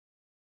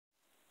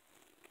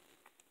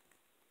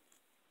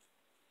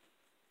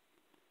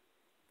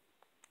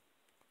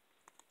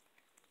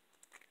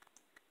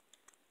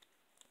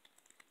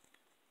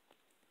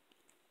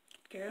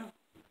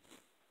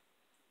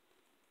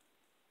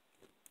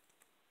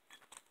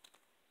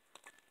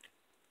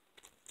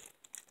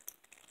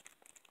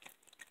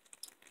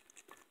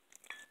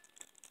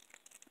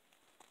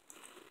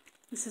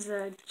This is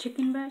a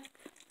chicken back.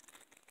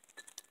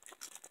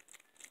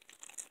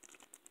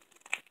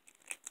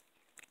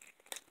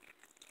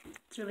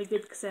 It's really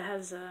good because it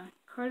has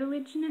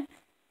cartilage in it,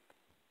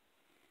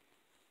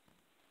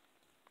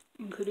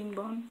 including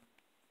bone.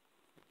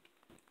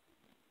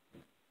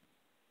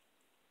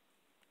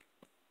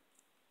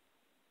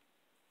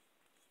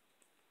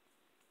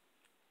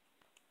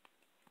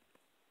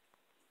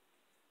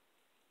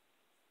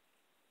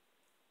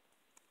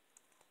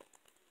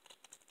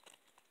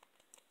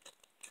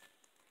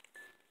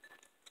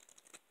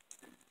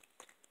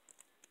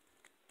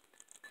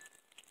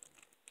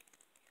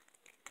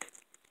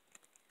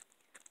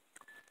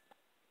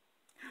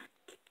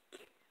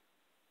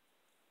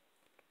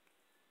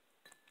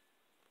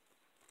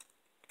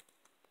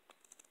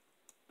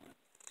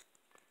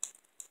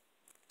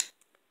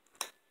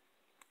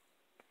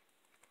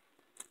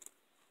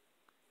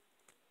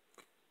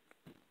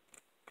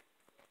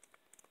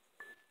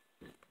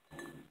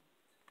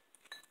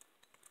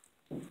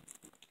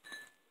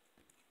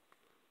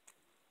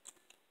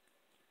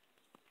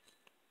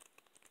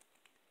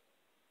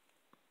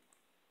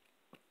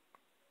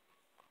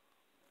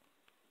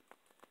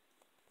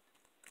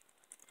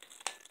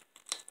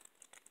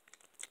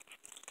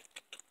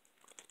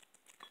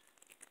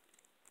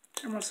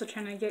 I'm also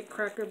trying to get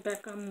Cracker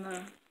back on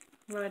the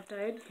raw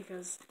diet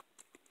because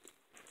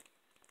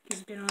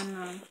he's been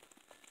on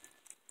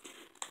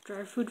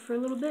dry food for a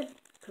little bit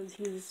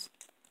because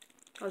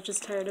I was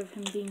just tired of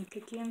him being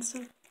picky and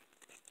stuff.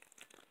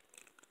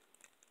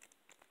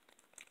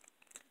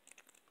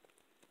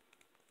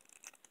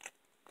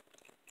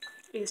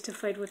 I used to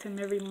fight with him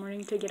every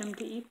morning to get him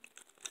to eat.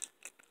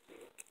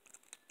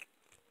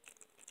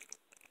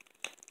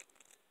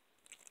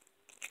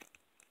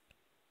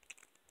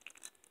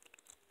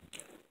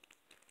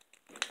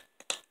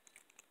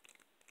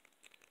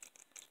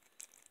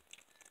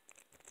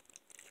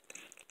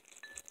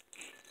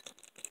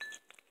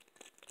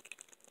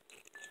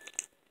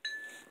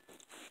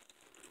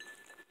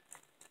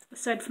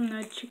 Aside from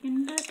the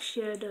chicken back,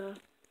 she had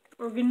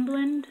organ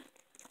blend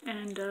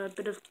and a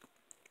bit of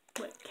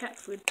cat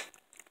food.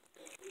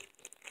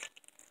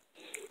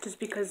 Just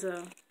because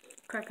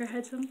Cracker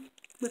had some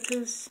with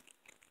his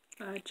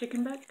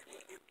chicken back.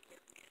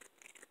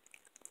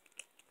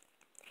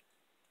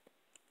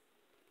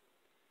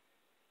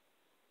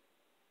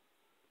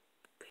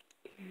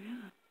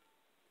 Yeah.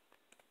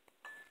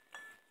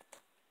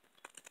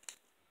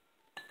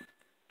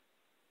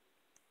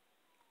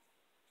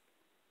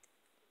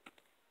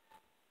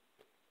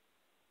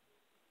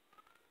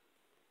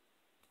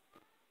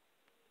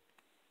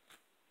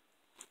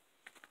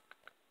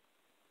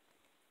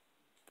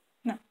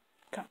 No,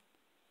 come.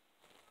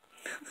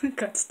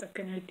 Got stuck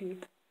in her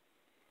tooth.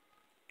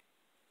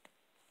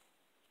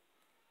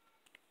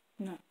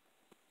 No,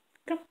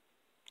 come.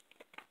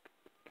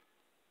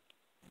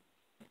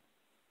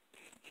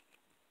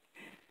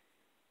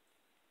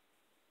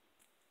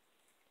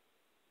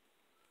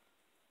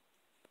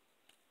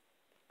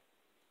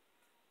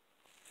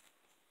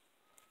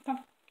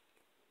 Come.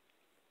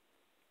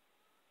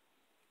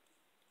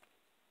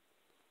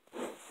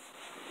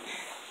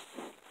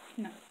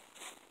 No.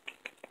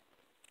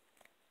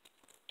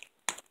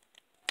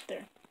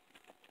 There.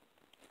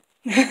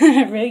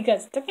 Really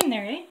got stuck in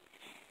there, eh?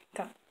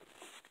 Come.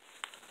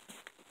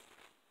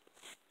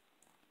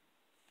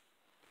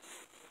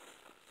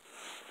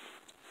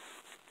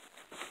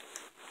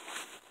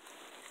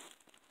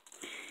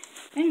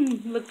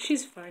 And look,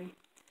 she's fine.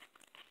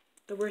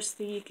 The worst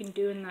thing you can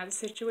do in that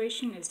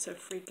situation is to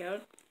freak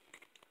out.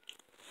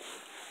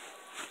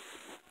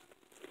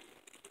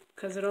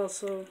 Because it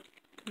also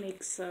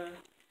makes the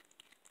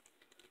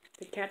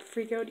cat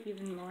freak out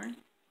even more.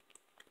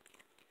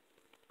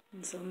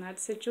 And so in that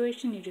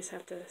situation, you just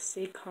have to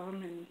stay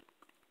calm and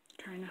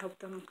try and help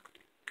them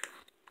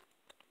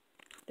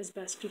as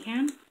best you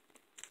can.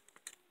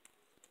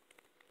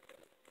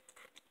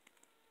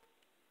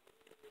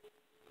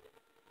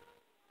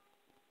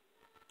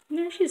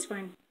 No, she's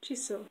fine.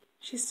 She's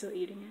still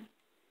eating it.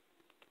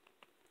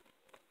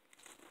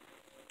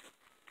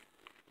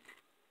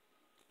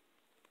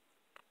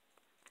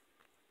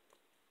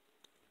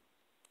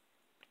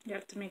 You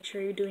have to make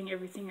sure you're doing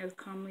everything as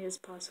calmly as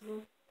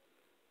possible.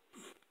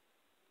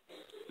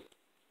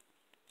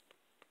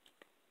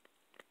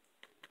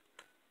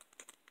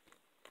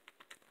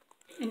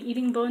 And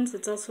eating bones,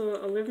 it's also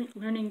a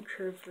learning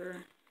curve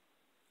for,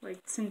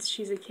 like, since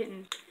she's a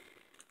kitten.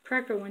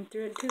 Cracker went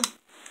through it too.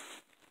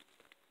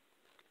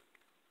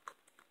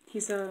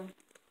 He's a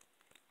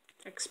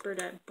expert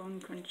at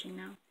bone crunching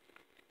now,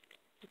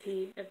 if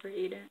he ever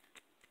ate it.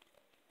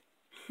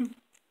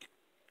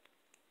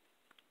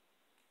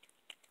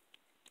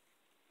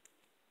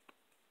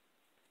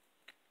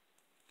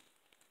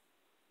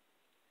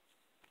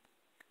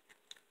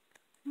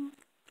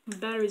 My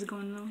battery's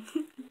going low.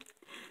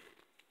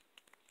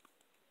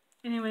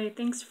 Anyway,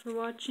 thanks for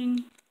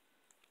watching,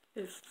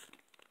 if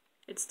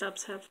it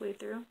stops halfway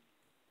through.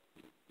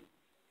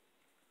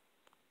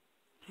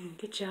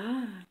 Good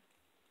job.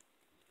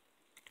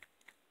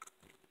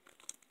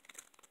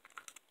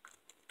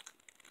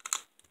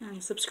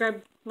 And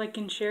subscribe, like,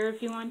 and share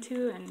if you want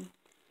to, and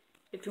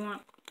if you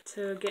want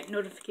to get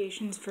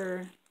notifications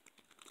for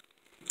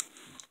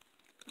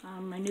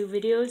my new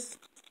videos,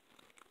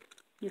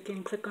 you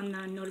can click on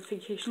the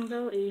notification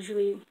bell. It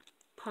usually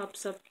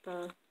pops up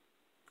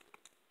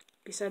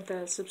beside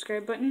the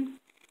subscribe button.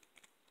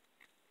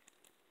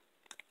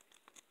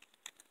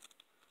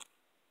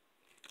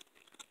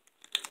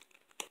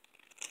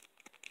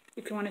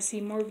 If you want to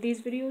see more of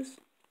these videos.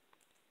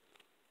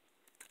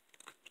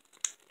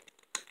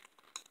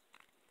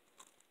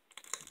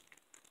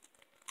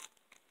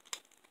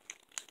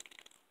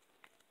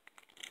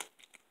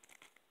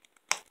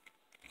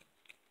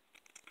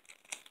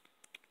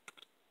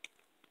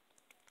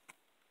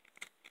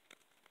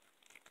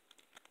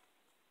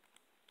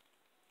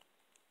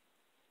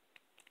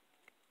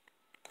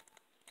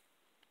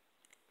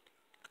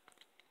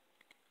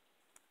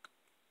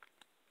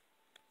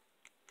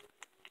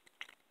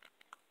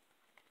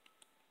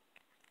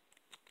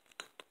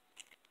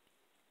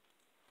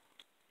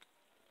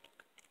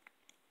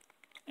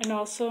 And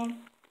also,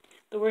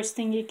 the worst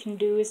thing you can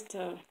do is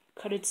to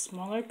cut it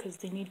smaller, because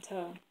they need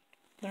to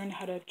learn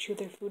how to chew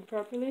their food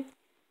properly.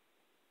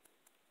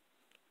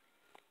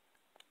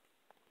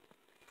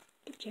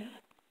 Good job.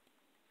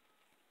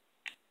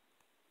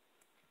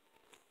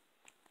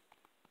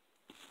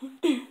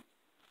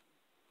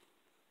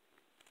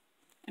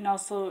 And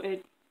also,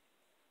 it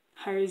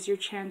higher your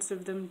chance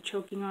of them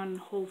choking on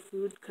whole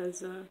food,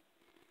 because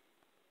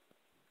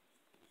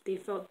they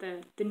felt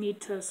the need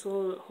to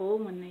swallow it whole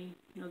when they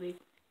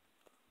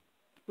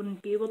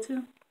wouldn't be able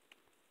to.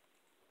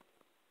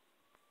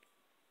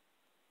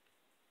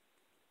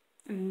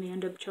 And then they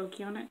end up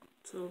choking on it.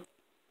 So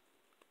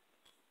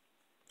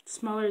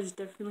smaller is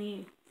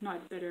definitely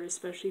not better,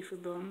 especially for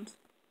bones.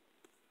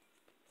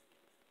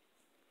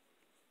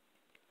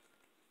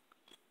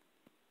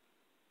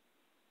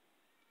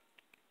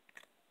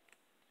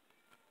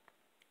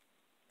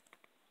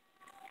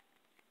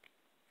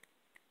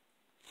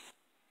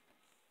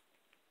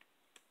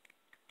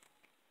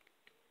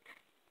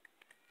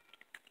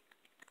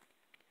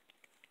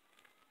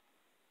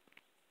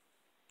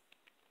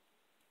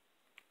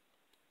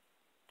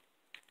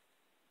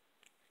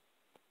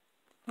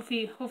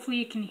 Hopefully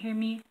you can hear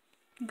me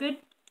good,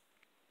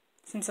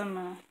 since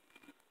I'm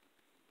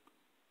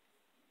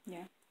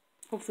yeah,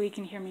 hopefully you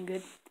can hear me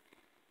good.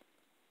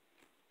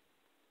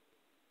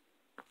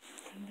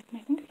 Lick my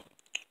finger.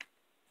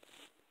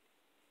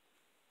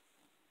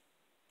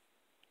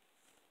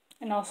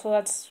 And also,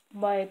 that's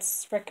why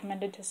it's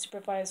recommended to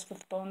supervise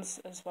with bones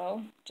as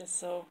well, just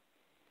so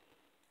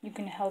you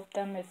can help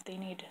them if they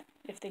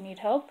need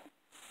help.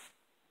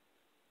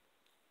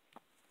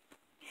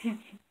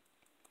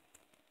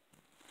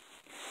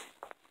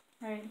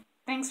 Alright,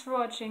 thanks for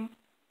watching.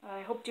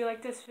 I hope you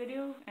liked this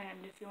video, and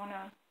if you want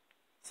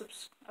to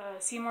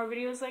see more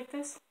videos like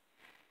this,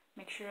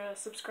 make sure to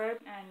subscribe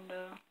and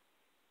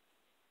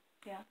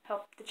yeah,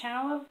 help the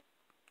channel out,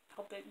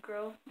 help it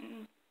grow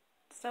and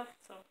stuff.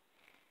 So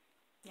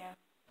yeah,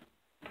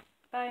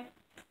 bye.